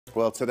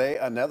Well, today,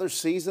 another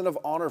season of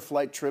honor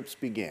flight trips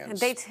begins. And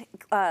they take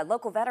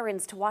local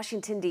veterans to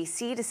Washington,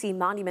 D.C. to see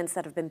monuments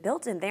that have been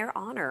built in their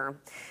honor.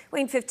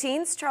 WANE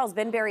 15's Charles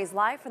Benberry is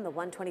live from the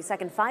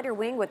 122nd Fighter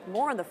Wing with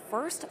more on the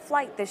first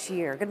flight this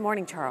year. Good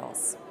morning,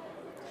 Charles.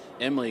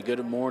 Emily,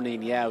 good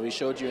morning. Yeah, we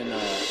showed you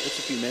just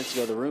a few minutes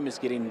ago. The room is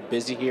getting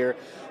busy here.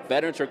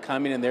 Veterans are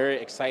coming, and their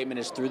excitement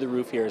is through the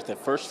roof here as the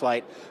first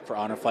flight for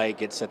Honor Flight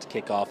gets set to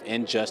kick off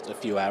in just a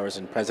few hours.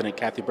 And President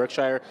Kathy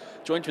Berkshire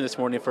joins me this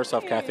morning. First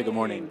off, Kathy, good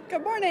morning.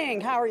 Good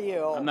morning. How are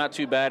you? I'm not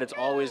too bad. It's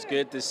always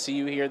good to see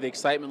you here. The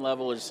excitement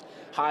level is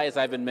high, as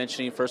I've been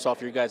mentioning. First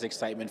off, your guys'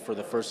 excitement for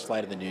the first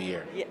flight of the new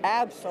year. Yeah,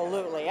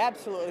 absolutely,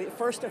 absolutely.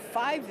 First of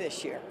 5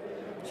 this year.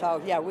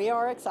 So, yeah, we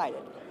are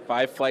excited.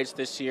 5 flights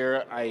this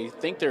year. I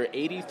think there are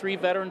 83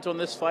 veterans on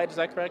this flight. Is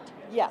that correct?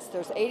 Yes,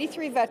 there's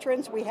 83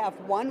 veterans. We have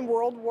 1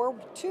 World War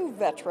II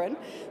veteran.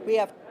 We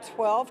have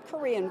 12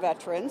 Korean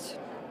veterans,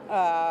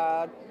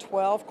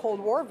 12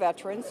 Cold War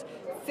veterans,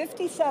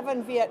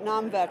 57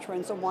 Vietnam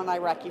veterans, and 1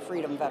 Iraqi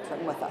freedom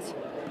veteran with us.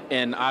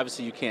 And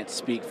obviously you can't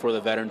speak for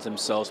the veterans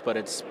themselves, but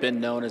it's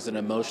been known as an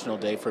emotional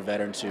day for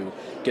veterans who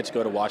get to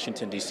go to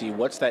Washington, D.C.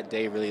 What's that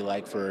day really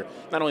like for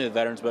not only the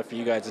veterans, but for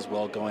you guys as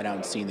well, going out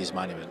and seeing these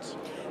monuments?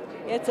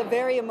 It's a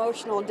very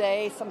emotional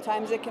day.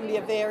 Sometimes it can be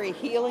a very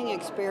healing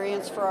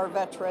experience for our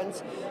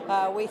veterans.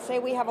 We say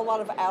we have a lot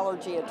of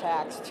allergy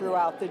attacks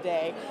throughout the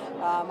day.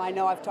 I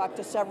know I've talked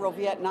to several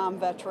Vietnam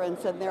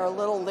veterans, and they're a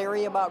little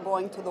leery about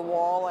going to the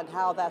wall and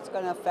how that's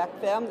going to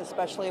affect them,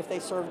 especially if they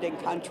served in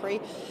country.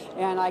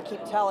 And I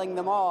keep telling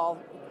them all,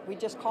 we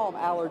just call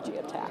them allergy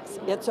attacks.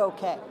 It's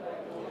okay.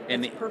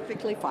 And it's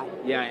perfectly fine.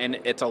 Yeah, and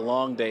it's a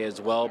long day as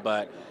well,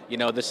 but you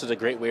know, this is a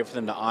great way for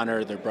them to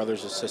honor their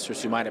brothers and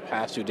sisters who might have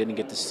passed, who didn't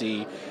get to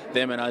see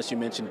them, and as you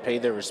mentioned, pay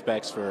their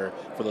respects for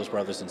those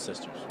brothers and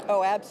sisters.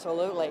 Oh,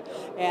 absolutely.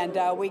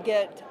 And we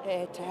get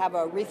to have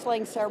a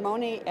wreath-laying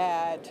ceremony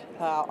at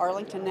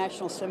Arlington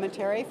National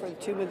Cemetery for the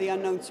Tomb of the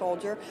Unknown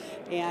Soldier,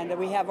 and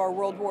we have our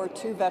World War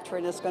II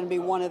veteran is going to be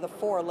one of the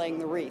 4 laying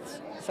the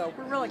wreaths. So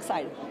we're real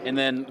excited. And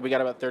then we got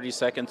about 30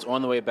 seconds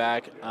on the way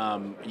back.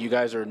 You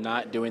guys are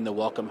not doing the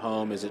welcome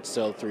home. Is it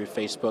still through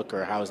Facebook,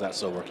 or how is that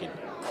still working?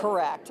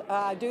 Correct.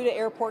 Due to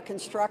airport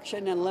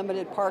construction and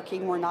limited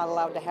parking, we're not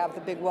allowed to have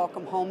the big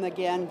welcome home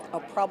again,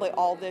 probably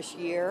all this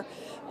year.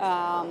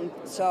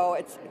 So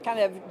it's kind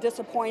of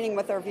disappointing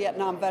with our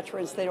Vietnam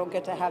veterans. They don't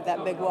get to have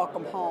that big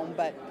welcome home,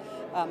 but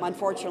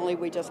unfortunately,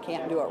 we just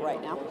can't do it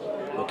right now.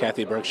 Well,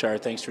 Kathy Berkshire,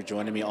 thanks for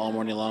joining me all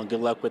morning long.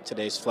 Good luck with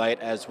today's flight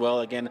as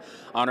well. Again,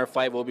 Honor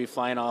Flight will be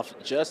flying off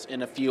just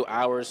in a few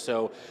hours,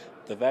 so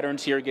the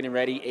veterans here are getting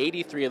ready.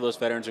 83 of those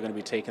veterans are going to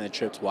be taking the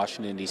trip to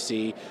Washington,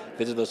 D.C.,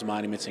 visit those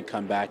monuments, and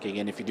come back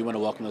again. If you do want to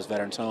welcome those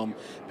veterans home,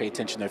 pay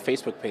attention to their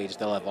Facebook page.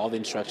 They'll have all the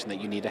instruction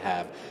that you need to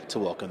have to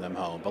welcome them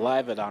home. But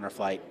live at Honor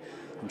Flight,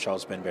 I'm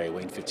Charles Benberry,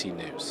 WANE 15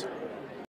 News.